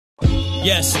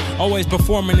Yes, always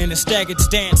performing in a staggered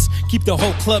stance. Keep the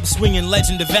whole club swinging,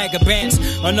 legend of vagabonds.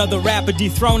 Another rapper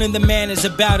dethroning the man is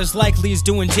about as likely as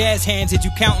doing jazz hands as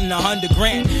you counting 100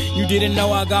 grand. You didn't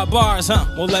know I got bars, huh?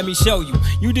 Well, let me show you.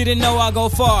 You didn't know I go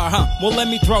far, huh? Well, let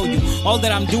me throw you. All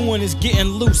that I'm doing is getting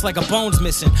loose like a bone's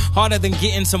missing. Harder than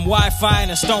getting some Wi-Fi in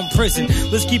a stone prison.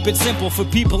 Let's keep it simple for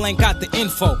people ain't got the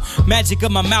info. Magic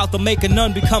of my mouth will make a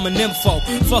nun become a nympho.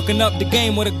 Fucking up the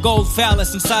game with a gold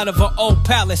phallus inside of an old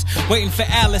palace. Waiting for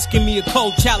Alice, give me a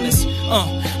cold chalice.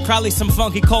 Probably some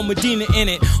funky cold Medina in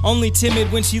it. Only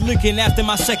timid when she licking after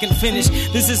my second finish.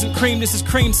 This isn't cream, this is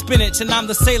cream spinach, and I'm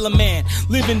the sailor man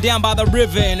living down by the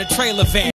river in a trailer van.